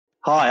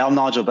Hi, I'm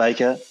Nigel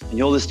Baker, and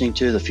you're listening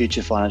to The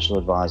Future Financial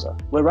Advisor.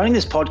 We're running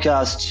this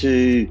podcast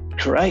to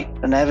create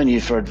an avenue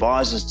for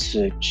advisors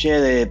to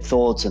share their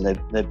thoughts and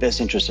their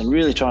best interests, and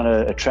really trying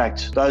to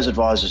attract those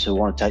advisors who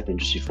want to take the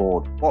industry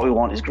forward. What we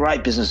want is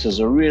great businesses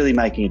who are really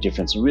making a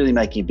difference and really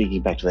making a big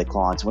impact to their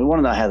clients, and we want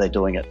to know how they're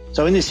doing it.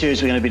 So in this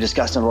series, we're going to be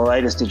discussing the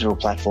latest digital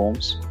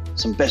platforms,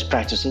 some best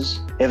practices,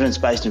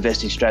 evidence-based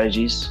investing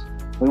strategies.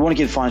 We want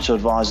to give financial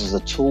advisors the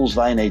tools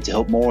they need to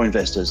help more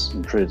investors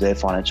improve their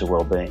financial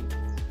well-being.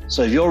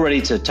 So if you're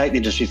ready to take the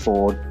industry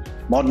forward,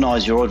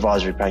 modernise your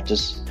advisory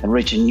practice and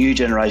reach a new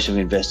generation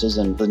of investors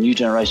and the new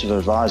generation of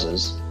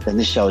advisors, then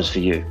this show is for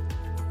you.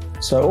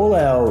 So all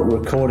our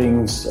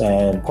recordings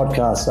and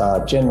podcasts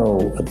are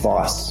general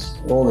advice.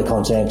 All the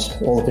content,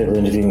 all the people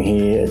interviewing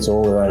here, it's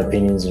all their own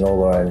opinions and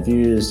all their own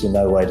views. In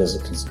no way does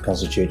it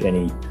constitute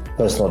any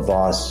personal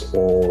advice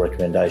or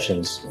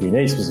recommendations. If you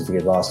need specific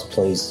advice,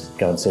 please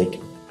go and seek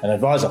an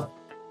advisor.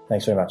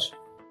 Thanks very much.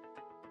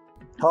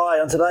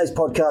 Hi, on today's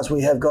podcast,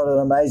 we have got an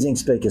amazing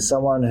speaker,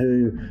 someone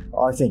who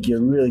I think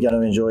you're really going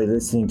to enjoy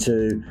listening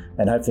to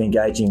and hopefully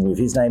engaging with.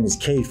 His name is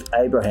Keith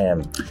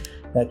Abraham.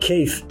 Now,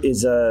 Keith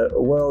is a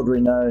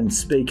world-renowned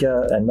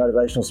speaker and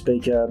motivational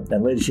speaker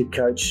and leadership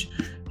coach.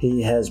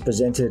 He has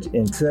presented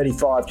in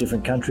 35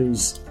 different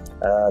countries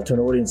to an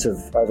audience of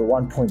over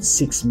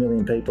 1.6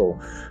 million people.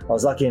 I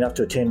was lucky enough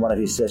to attend one of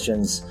his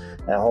sessions.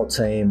 Our whole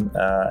team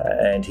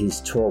and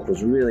his talk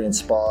was really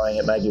inspiring.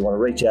 It made me want to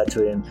reach out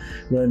to him,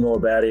 learn more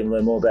about him,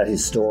 learn more about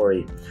his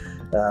story.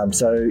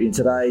 So in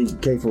today,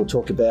 Keith will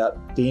talk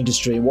about the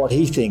industry and what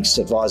he thinks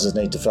advisors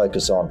need to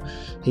focus on.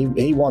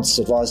 He wants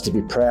advisors to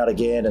be proud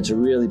again and to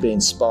really be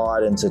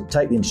inspired and to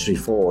take the industry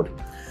forward.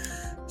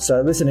 So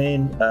listen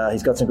in,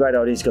 he's got some great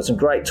ideas, he's got some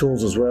great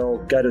tools as well.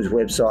 Go to his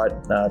website,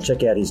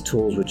 check out his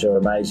tools, which are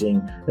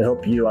amazing. They'll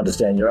help you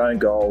understand your own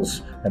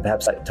goals and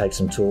perhaps take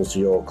some tools to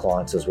your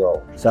clients as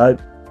well. So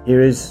here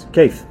is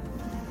Keith.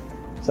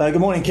 So good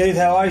morning, Keith.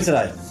 How are you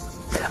today?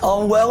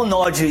 I'm well,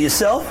 Nigel.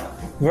 Yourself?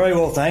 Very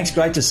well, thanks.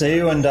 Great to see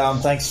you, and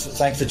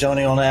thanks for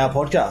joining on our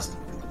podcast.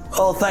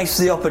 Oh, thanks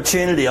for the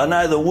opportunity. I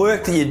know the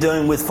work that you're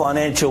doing with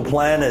financial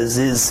planners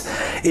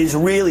is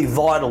really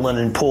vital and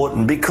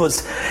important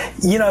because,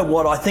 you know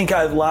what, I think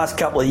over the last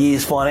couple of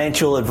years,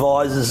 financial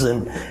advisors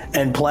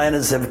and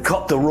planners have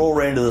copped the raw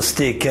end of the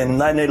stick and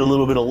they need a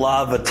little bit of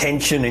love,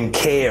 attention and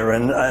care,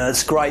 and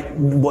it's great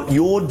what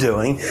you're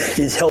doing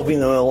is helping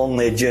them along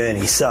their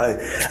journey. So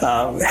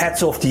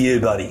hats off to you,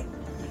 buddy.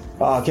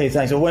 Okay,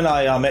 thanks. Well, when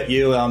I met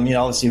you,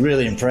 obviously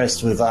really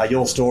impressed with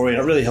your story,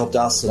 and it really helped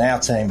us and our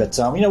team. But,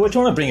 we're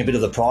trying to bring a bit of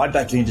the pride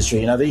back to the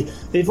industry.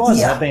 The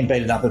advisors have been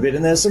beaten up a bit,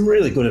 and there's some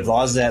really good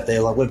advisors out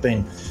there. Like, we've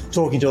been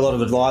talking to a lot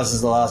of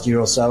advisors the last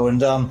year or so,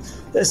 and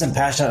there's some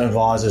passionate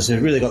advisors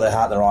who've really got their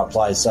heart in the right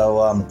place.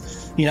 So,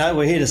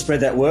 we're here to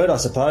spread that word, I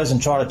suppose,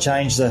 and try to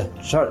change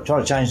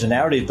the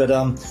narrative. But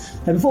and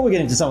before we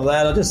get into some of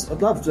that,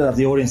 I'd love to have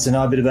the audience to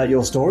know a bit about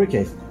your story,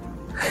 Keith.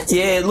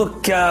 Yeah,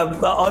 look,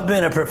 I've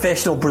been a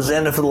professional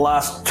presenter for the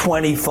last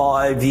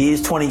 25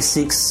 years,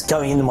 26,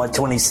 going into my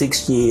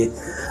 26th year.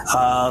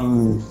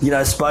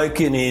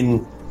 Spoken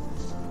in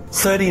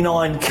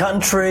 39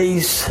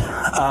 countries,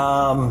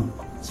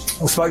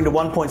 I've spoken to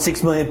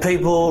 1.6 million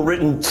people,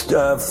 written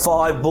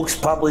 5 books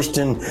published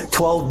in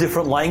 12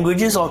 different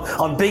languages.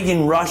 I'm big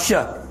in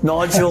Russia,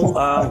 Nigel.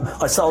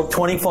 I sold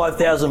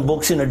 25,000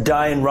 books in a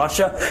day in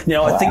Russia.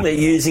 Now, I think they're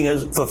using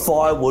it for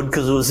firewood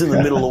because it was in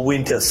the middle of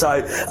winter.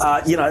 So,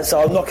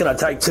 so I'm not going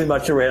to take too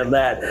much around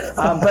that.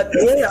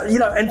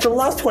 And for the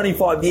last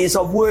 25 years,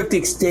 I've worked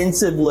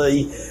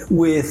extensively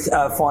with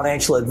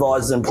financial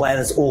advisors and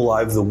planners all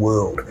over the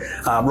world,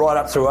 right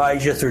up through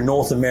Asia, through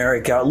North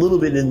America, a little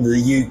bit in the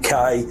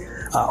UK,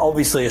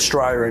 obviously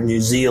Australia and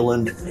New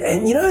Zealand.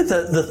 And,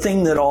 the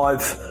thing that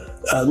I've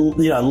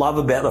love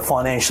about the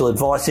financial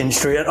advice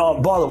industry.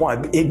 And by the way,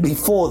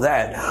 before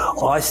that,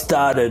 I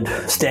started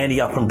standing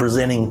up and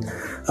presenting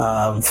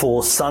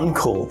for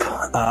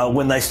Suncorp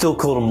when they still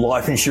called them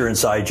life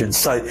insurance agents.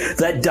 So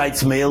that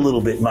dates me a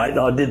little bit, mate.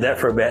 I did that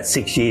for about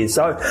 6 years.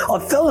 So I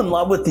fell in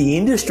love with the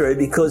industry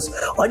because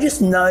I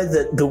just know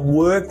that the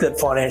work that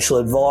financial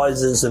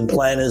advisors and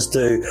planners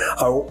do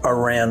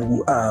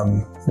around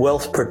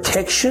wealth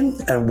protection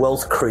and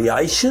wealth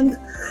creation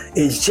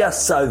is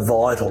just so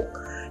vital.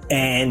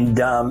 And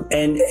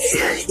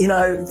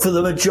for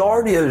the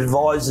majority of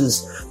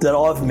advisors that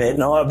I've met,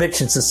 and I bet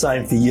you it's the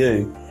same for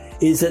you,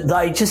 is that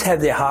they just have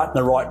their heart in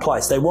the right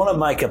place. They want to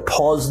make a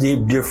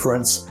positive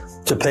difference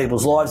to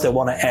people's lives. They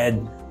want to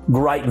add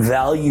great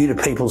value to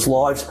people's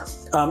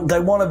lives. They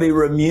want to be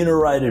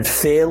remunerated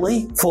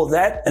fairly for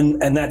that,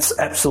 and that's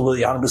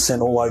absolutely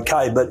 100% all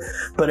okay.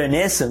 But in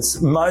essence,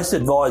 most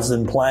advisors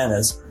and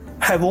planners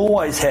have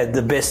always had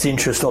the best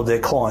interest of their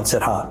clients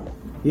at heart.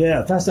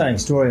 Yeah, fascinating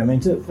story. I mean,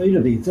 for you to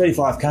be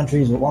 35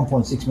 countries with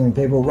 1.6 million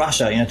people,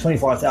 Russia,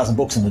 25,000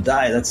 books in a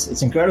day,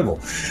 it's incredible.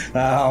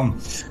 And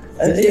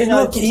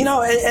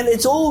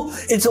it's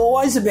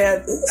always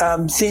about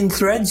thin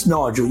threads,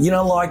 Nigel.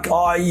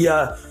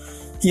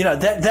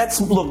 that's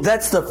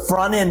the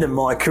front end of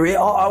my career.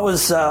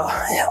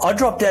 I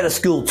dropped out of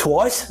school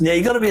twice. Now,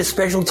 you've got to be a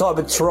special type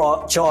of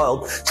child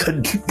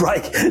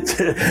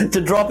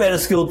to drop out of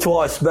school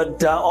twice,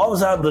 but I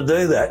was able to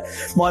do that.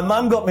 My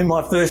mum got me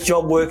my first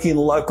job working in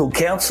the local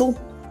council.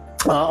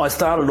 I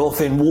started off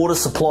in water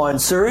supply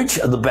and sewerage,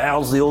 the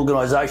bowels of the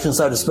organisation,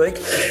 so to speak,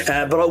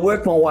 but I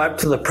worked my way up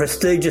to the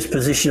prestigious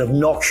position of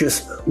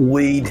noxious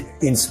weed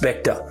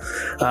inspector.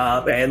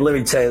 And let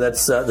me tell you,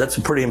 that's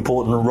a pretty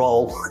important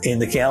role in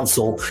the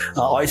council.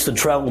 I used to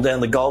travel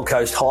down the Gold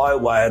Coast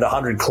Highway at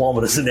 100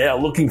 kilometres an hour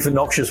looking for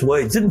noxious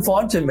weeds. Didn't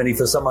find too many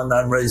for some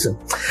unknown reason.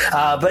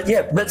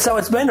 But so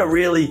it's been a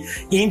really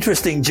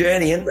interesting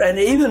journey, and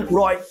even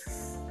like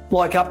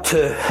up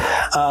to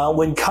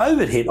when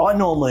COVID hit, I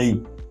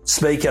normally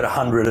speak at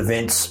 100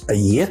 events a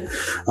year.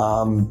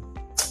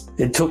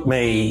 It took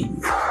me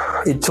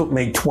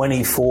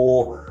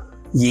 24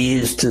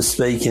 years to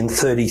speak in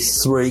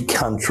 33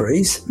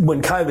 countries.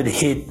 When COVID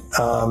hit,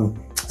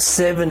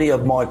 70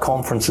 of my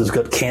conferences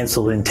got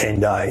cancelled in 10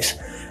 days.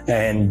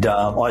 And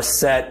I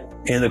sat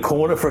in the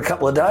corner for a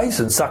couple of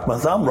days and sucked my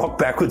thumb, rocked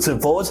backwards and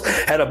forwards,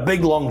 had a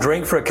big long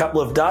drink for a couple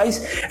of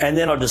days, and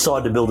then I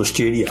decided to build a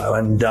studio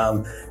and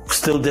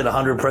still did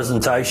 100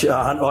 presentations.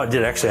 I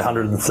did actually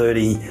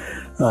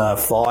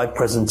 135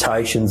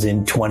 presentations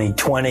in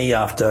 2020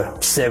 after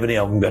 70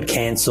 of them got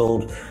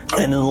cancelled.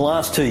 And in the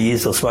last 2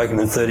 years, I've spoken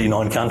in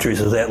 39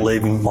 countries without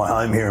leaving my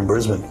home here in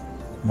Brisbane.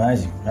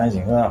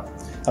 Amazing. Wow.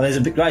 There's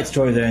a great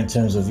story there in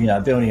terms of,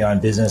 building your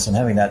own business and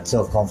having that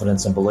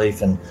self-confidence and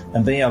belief and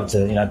being able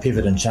to,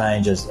 pivot and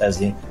change as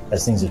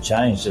things have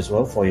changed as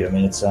well for you. I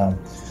mean, it's,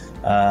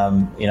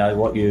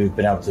 what you've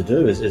been able to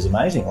do is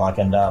amazing.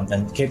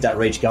 And keep that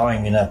reach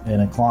going in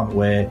a climate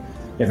where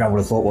everyone would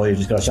have thought, well, you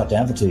just got to shut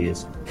down for 2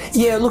 years.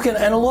 Yeah, look, and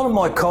a lot of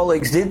my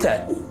colleagues did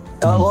that.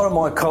 A lot of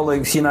my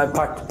colleagues,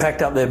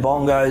 packed up their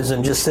bongos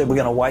and just said, we're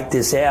going to wait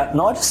this out. And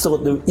I just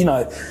thought,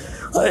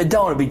 I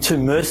don't want to be too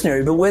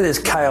mercenary, but where there's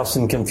chaos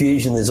and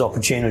confusion, there's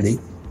opportunity.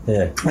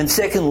 Yeah. And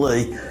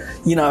secondly,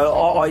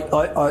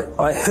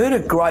 I heard a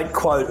great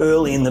quote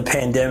early in the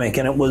pandemic,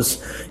 and it was,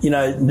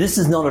 this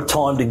is not a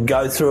time to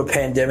go through a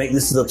pandemic.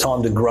 This is a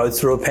time to grow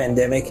through a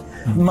pandemic.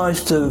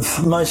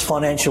 Mm-hmm. Most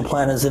financial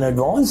planners and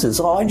advisors,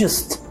 I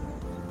just,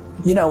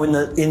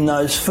 in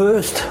those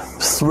first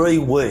 3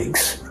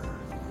 weeks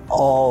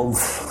of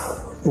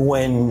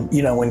when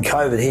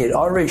COVID hit,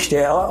 I reached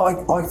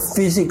out. I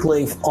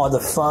physically either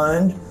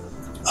phoned,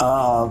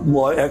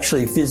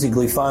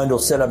 physically phoned or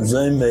set up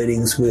Zoom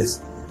meetings with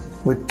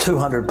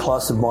 200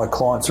 plus of my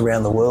clients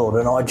around the world,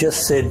 and I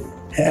just said,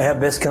 how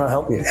best can I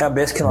help you? How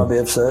best can I be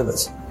of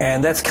service?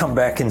 And that's come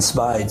back in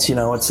spades.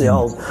 It's the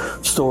old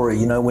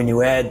story. When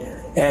you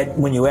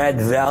add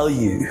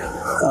value,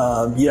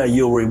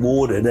 you're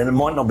rewarded, and it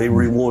might not be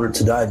rewarded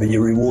today, but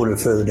you're rewarded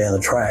further down the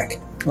track.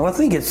 And I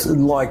think it's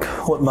like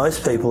what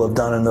most people have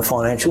done in the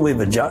financial. You've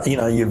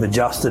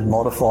adjusted,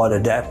 modified,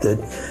 adapted,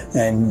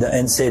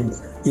 and said,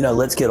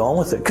 let's get on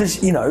with it.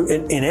 Because,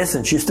 in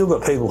essence, you've still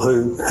got people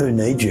who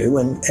need you.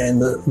 And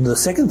the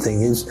second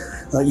thing is,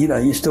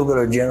 you still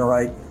got to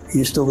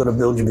you still got to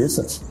build your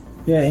business.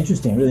 Yeah,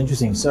 interesting, really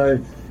interesting. So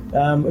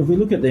if we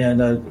look at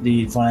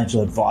the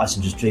financial advice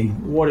industry,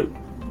 what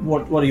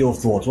are your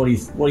thoughts?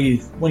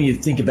 When you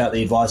think about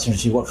the advice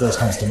industry, what first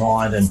comes to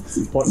mind, and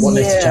what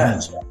needs to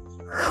change?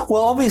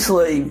 Well,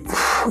 obviously,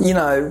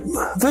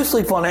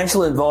 firstly,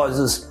 financial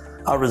advisors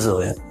are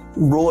resilient.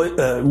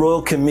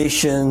 Royal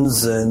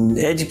commissions and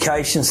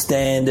education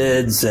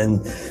standards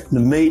and the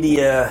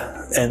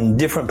media and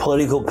different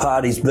political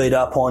parties beat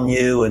up on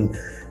you and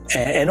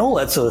all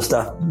that sort of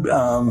stuff.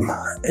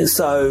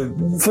 So,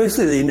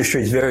 firstly, the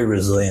industry is very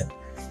resilient.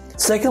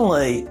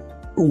 Secondly,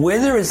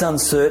 where there is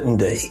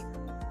uncertainty,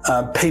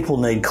 people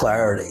need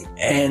clarity.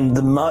 And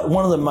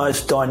one of the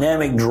most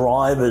dynamic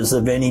drivers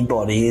of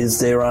anybody is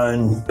their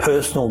own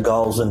personal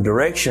goals and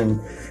direction,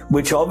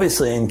 which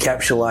obviously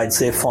encapsulates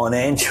their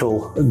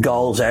financial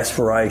goals,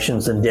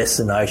 aspirations and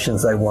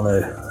destinations they want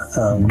to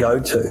go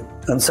to.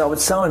 And so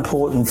it's so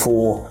important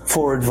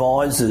for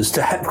advisors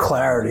to have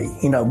clarity.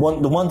 The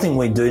one thing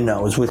we do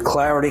know is with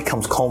clarity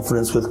comes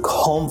confidence, with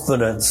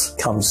confidence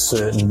comes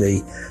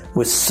certainty,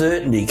 with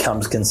certainty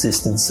comes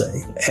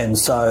consistency. And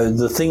so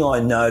the thing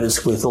I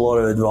notice with a lot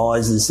of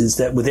advisors is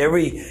that with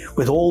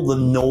all the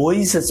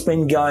noise that's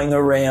been going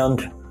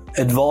around,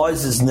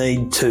 advisors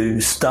need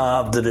to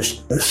starve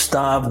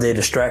their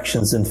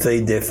distractions and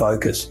feed their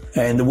focus.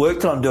 And the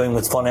work that I'm doing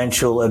with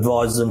financial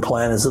advisors and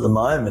planners at the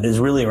moment is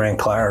really around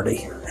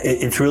clarity.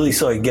 It's really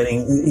sort of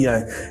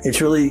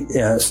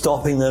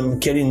stopping them,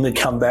 getting them to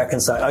come back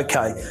and say,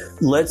 okay,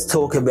 let's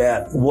talk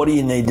about what do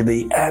you need to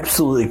be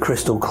absolutely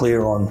crystal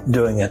clear on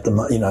doing at the,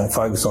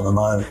 focus on the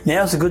moment.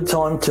 Now's a good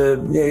time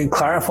to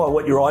clarify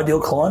what your ideal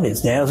client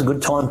is. Now's a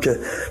good time to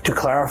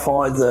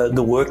clarify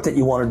the work that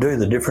you want to do,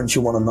 the difference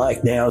you want to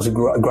make. Now is a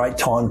great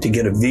time to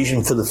get a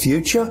vision for the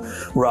future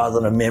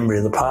rather than a memory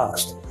of the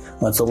past.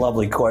 It's a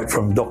lovely quote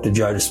from Dr.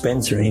 Joe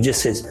Dispenza, and he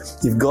just says,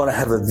 you've got to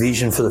have a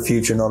vision for the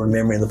future, not a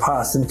memory of the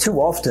past. And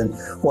too often,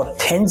 what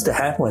tends to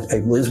happen with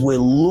people is we're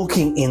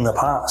looking in the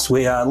past.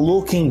 We are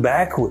looking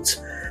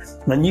backwards.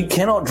 And you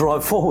cannot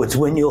drive forwards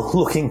when you're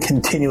looking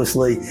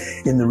continuously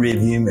in the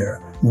rearview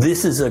mirror.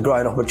 This is a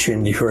great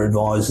opportunity for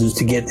advisors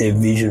to get their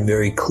vision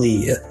very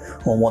clear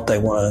on what they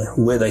want to,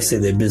 where they see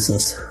their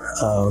business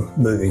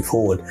moving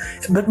forward.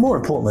 But more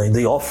importantly,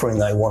 the offering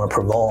they want to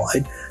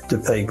provide to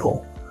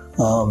people.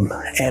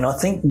 And I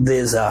think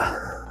there's now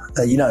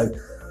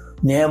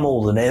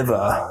more than ever,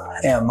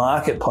 our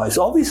marketplace,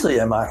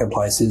 obviously our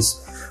marketplace is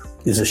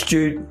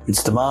astute,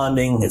 it's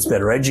demanding, it's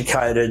better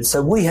educated.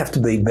 So we have to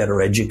be better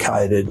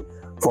educated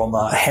from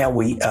how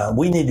we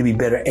need to be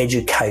better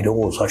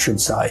educators, I should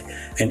say,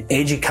 and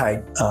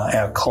educate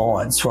our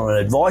clients from an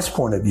advice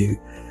point of view,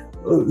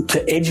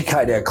 to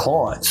educate our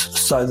clients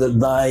so that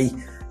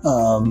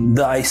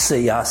they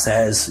see us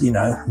as,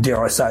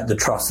 dare I say it, the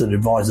trusted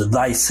advisor.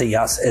 They see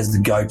us as the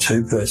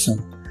go-to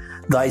person.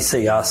 They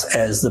see us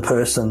as the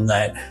person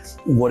that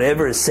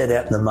whatever is set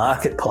out in the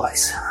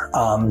marketplace,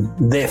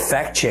 they're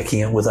fact-checking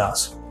it with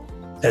us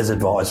as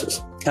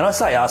advisors. And I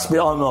say us,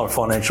 but I'm not a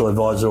financial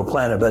advisor or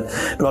planner, but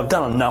I've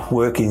done enough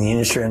work in the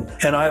industry,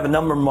 and I have a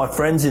number of my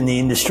friends in the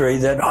industry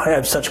that I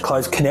have such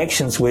close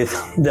connections with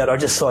that I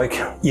just I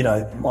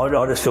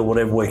just feel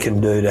whatever we can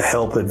do to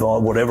help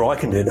advise, whatever I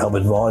can do to help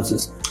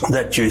advisors,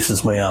 that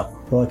juices me up.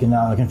 Well, I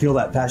can feel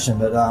that passion,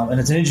 but and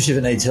it's an industry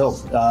that needs help.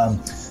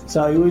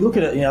 So we look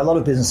at it, a lot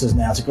of businesses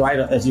now, it's a great,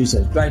 as you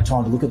said, great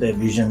time to look at their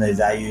vision, their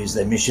values,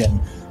 their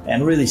mission,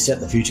 and really set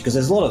the future, because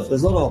there's a lot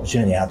of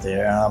opportunity out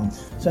there.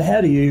 So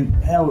how do you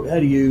help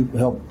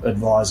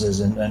advisors,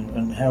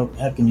 and how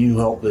can you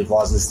help the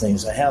advisors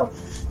things? So how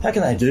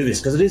can they do this?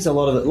 Because it is a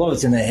lot of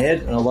it's in their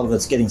head, and a lot of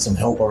it's getting some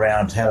help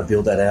around how to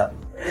build that out.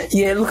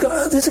 Yeah, look,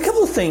 there's a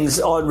couple of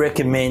things I'd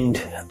recommend,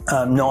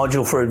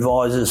 Nigel, for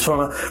advisors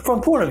from a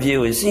point of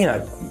view is,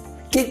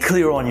 get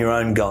clear on your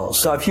own goals.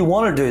 So if you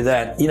want to do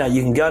that, you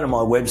can go to my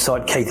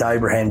website,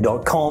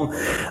 keithabraham.com.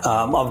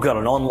 I've got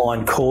an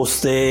online course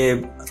there,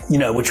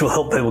 which will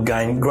help people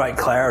gain great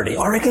clarity.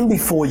 I reckon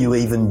before you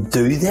even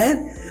do that,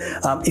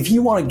 if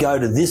you want to go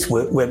to this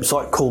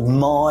website called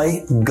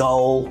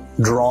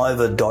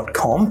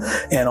mygoaldriver.com,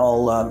 and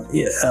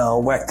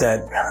I'll whack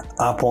that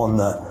up on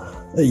the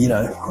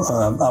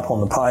up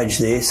on the page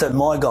there. So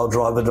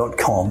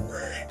mygoaldriver.com.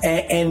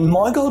 And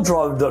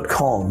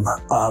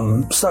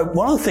mygoaldriver.com. So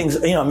one of the things,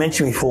 I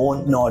mentioned before,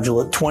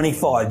 Nigel, that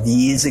 25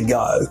 years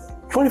ago,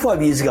 I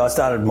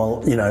started,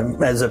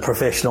 as a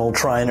professional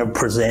trainer,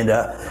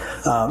 presenter,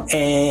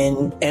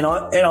 and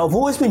I've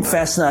always been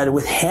fascinated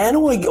with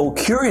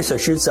curious, I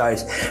should say,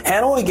 is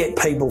how do I get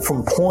people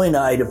from point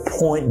A to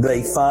point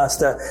B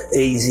faster,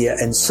 easier,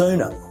 and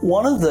sooner?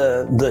 One of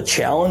the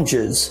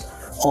challenges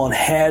on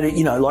how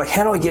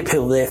do I get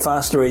people there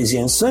faster, easier,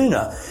 and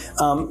sooner?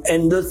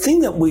 And the thing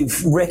that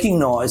we've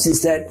recognised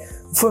is that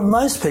for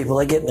most people,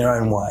 they get in their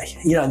own way.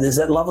 There's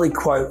that lovely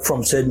quote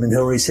from Sir Edmund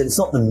Hillary, said, it's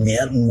not the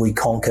mountain we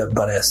conquer,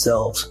 but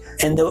ourselves.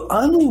 And the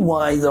only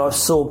way that I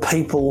saw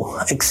people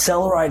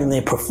accelerating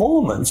their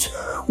performance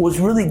was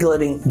really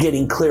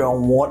getting clear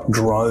on what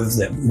drove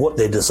them, what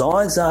their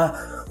desires are,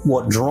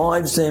 what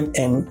drives them,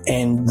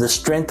 and the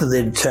strength of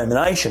their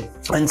determination.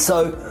 And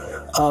so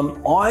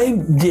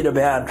I did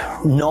about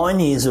 9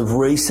 years of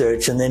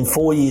research and then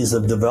 4 years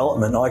of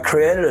development. I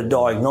created a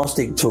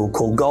diagnostic tool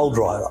called Goal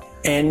Driver.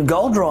 And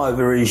Goal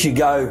Driver is you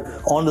go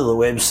onto the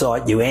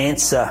website, you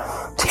answer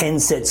 10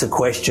 sets of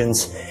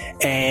questions,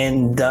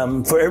 and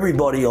for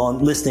everybody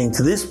listening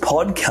to this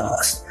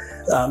podcast,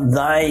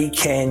 they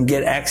can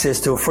get access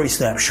to a free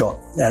snapshot.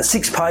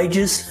 6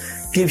 pages,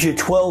 gives you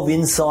 12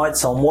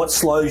 insights on what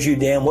slows you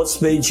down, what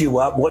speeds you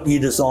up, what you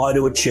desire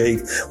to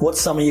achieve,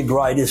 what's some of your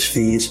greatest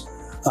fears.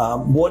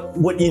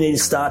 What you need to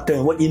start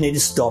doing, what you need to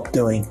stop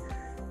doing,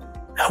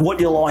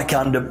 what you like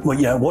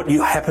what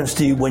happens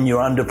to you when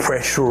you're under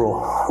pressure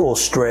or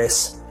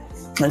stress.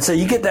 And so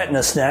you get that in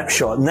a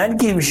snapshot, and that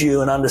gives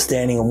you an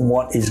understanding of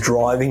what is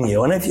driving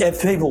you. And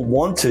if people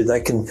want to,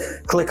 they can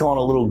click on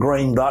a little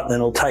green button and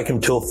it'll take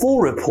them to a full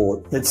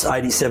report. It's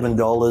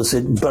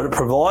 $87, but it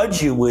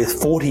provides you with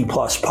 40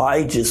 plus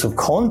pages of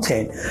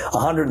content,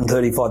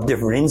 135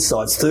 different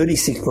insights,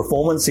 36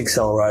 performance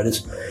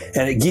accelerators,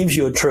 and it gives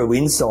you a true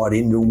insight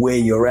into where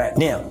you're at.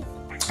 Now,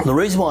 the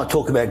reason why I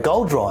talk about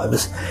Goal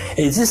Drivers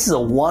is this is a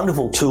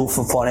wonderful tool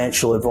for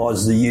financial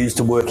advisors to use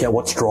to work out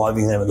what's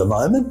driving them at the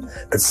moment.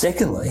 But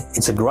secondly,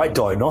 it's a great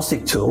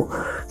diagnostic tool.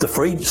 The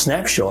free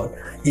snapshot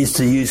is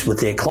to use with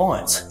their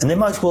clients, and they're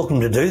most welcome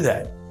to do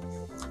that.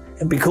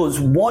 Because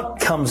what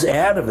comes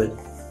out of it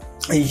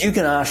is you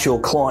can ask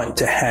your client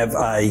to have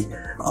a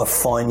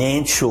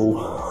financial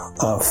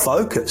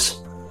focus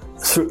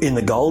in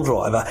the Goal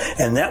Driver,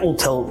 and that will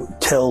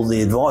tell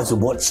the advisor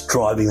what's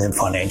driving them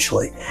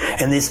financially.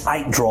 And there's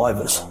 8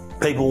 drivers.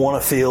 People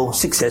want to feel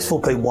successful,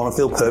 people want to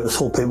feel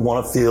purposeful, people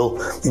want to feel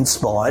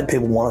inspired,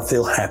 people want to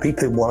feel happy,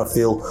 people want to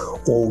feel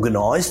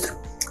organised,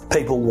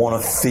 people want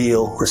to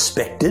feel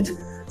respected,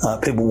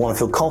 people want to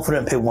feel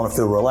confident, people want to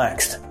feel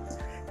relaxed.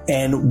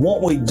 And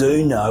what we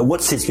do know,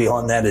 what sits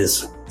behind that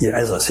is,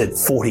 as I said,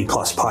 40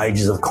 plus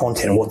pages of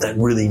content, what that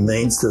really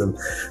means to them.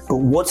 But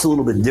what's a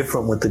little bit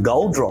different with the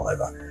Goal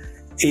Driver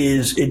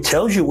is it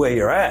tells you where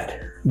you're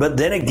at, but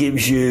then it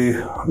gives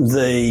you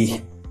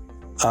the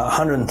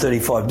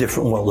 135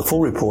 different, the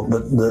full report,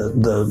 but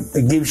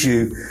it gives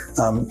you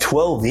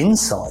 12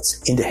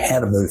 insights into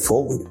how to move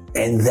forward.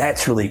 And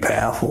that's really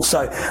powerful.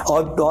 So I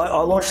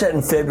launched that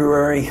in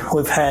February.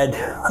 We've had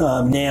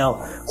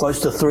now close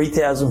to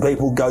 3,000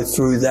 people go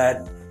through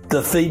that.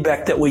 The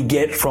feedback that we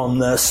get from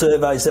the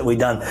surveys that we've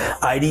done,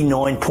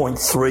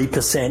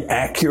 89.3%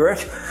 accurate,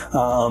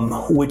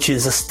 which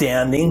is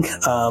astounding.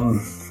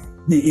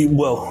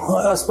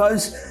 I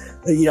suppose,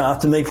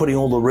 after me putting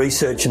all the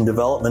research and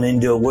development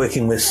into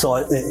working with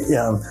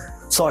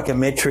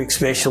psychometric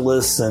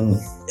specialists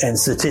and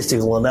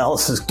statistical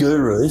analysis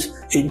gurus,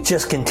 it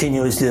just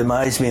continues to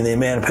amaze me, and the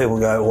amount of people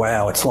go,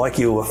 wow, it's like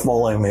you were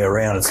following me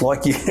around. It's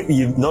like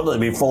you've not only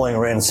been following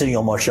around and sitting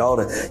on my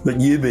shoulder,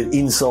 but you've been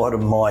inside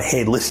of my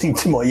head listening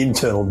to my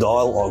internal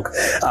dialogue.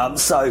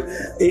 So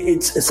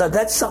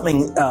that's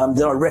something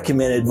that I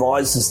recommend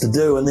advisors to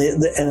do. And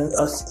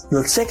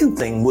the second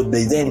thing would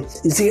be then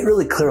is to get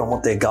really clear on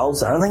what their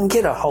goals are, and then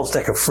get a whole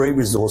stack of free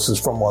resources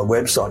from my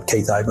website,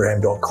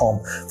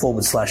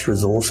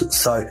 keithabraham.com/resources.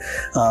 So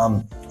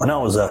I know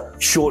it was a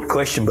short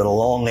question, but a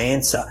long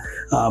answer.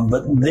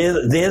 But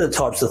they're the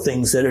types of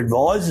things that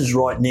advisors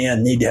right now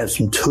need to have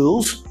some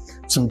tools,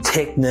 some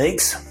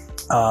techniques,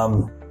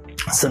 some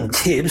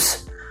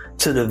tips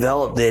to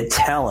develop their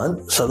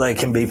talent so they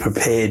can be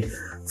prepared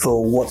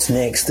for what's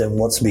next and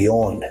what's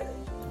beyond.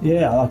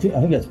 Yeah, I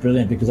think that's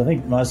brilliant, because I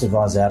think most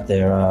advisors out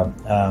there are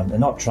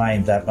not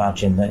trained that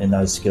much in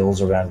those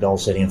skills around goal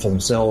setting for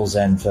themselves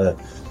and for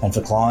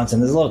clients.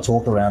 And there's a lot of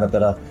talk around it,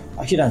 but I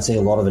actually don't see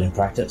a lot of it in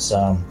practice.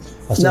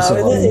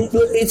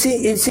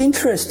 It's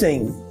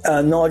interesting,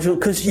 Nigel,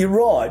 because you're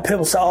right.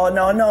 People say, "Oh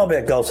no, I know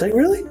about goal setting."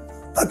 Really?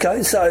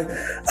 Okay, so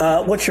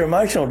what's your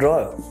emotional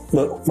driver?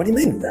 Look, what do you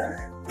mean?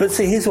 But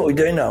see, here's what we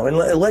do know: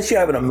 unless you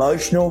have an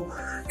emotional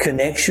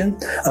connection,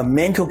 a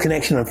mental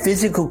connection, a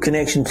physical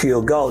connection to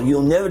your goal,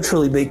 you'll never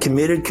truly be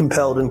committed,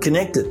 compelled, and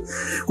connected.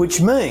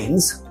 Which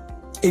means,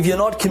 if you're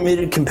not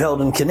committed, compelled,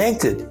 and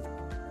connected,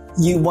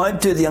 you won't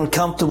do the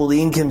uncomfortable,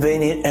 the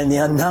inconvenient, and the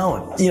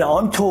unknown.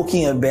 I'm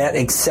talking about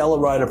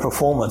accelerator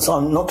performance.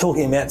 I'm not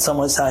talking about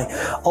someone saying,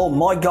 "Oh,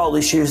 my goal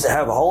this year is to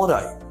have a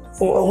holiday."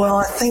 Well,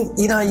 I think,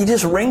 you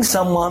just ring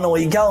someone, or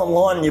you go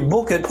online and you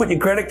book it, put your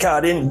credit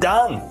card in,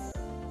 done.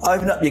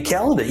 Open up your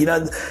calendar.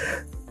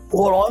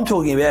 What I'm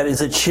talking about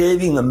is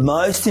achieving the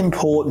most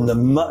important,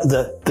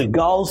 the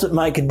goals that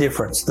make a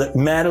difference, that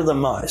matter the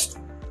most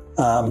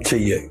to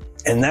you.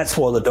 And that's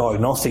why the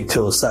diagnostic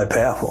tool is so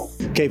powerful.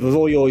 Keith, with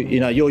all your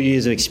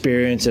years of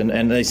experience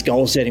and this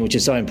goal setting, which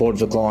is so important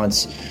for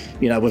clients,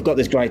 we've got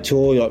this great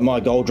tool like My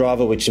Goal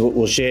Driver, which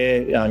we'll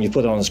share. You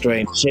put it on the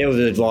screen, share with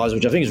the advisor,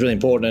 which I think is really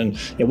important.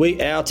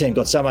 And our team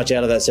got so much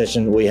out of that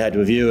session we had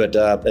with you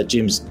at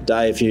Jim's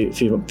Day a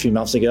few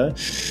months ago.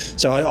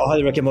 So I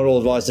highly recommend all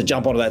advisors to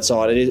jump onto that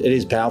site. It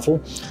is powerful.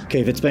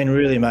 Keith, it's been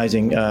really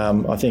amazing.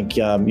 I think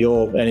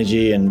your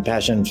energy and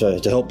passion to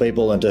help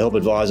people and to help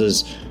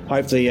advisors.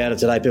 Hopefully, out of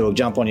today, people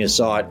jump on your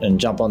site and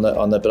jump on that.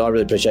 But I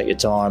really appreciate your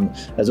time.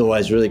 As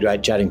always, really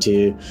great chatting to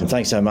you. And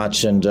thanks so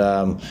much, and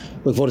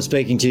look forward to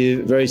speaking to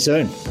you very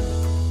soon.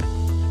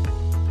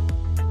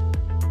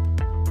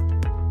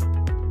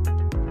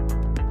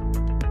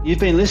 You've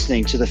been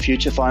listening to The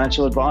Future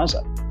Financial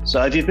Advisor. So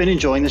if you've been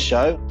enjoying the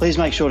show, please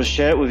make sure to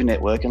share it with your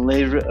network and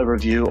leave a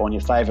review on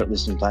your favourite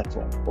listening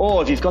platform.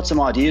 Or if you've got some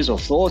ideas or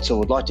thoughts or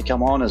would like to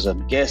come on as a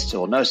guest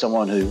or know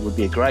someone who would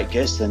be a great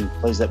guest, then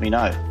please let me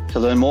know. To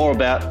learn more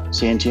about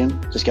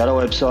Scientium, just go to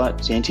our website,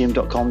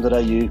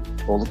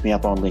 scientium.com.au, or look me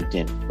up on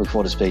LinkedIn. Look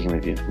forward to speaking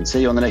with you, and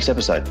see you on the next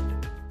episode.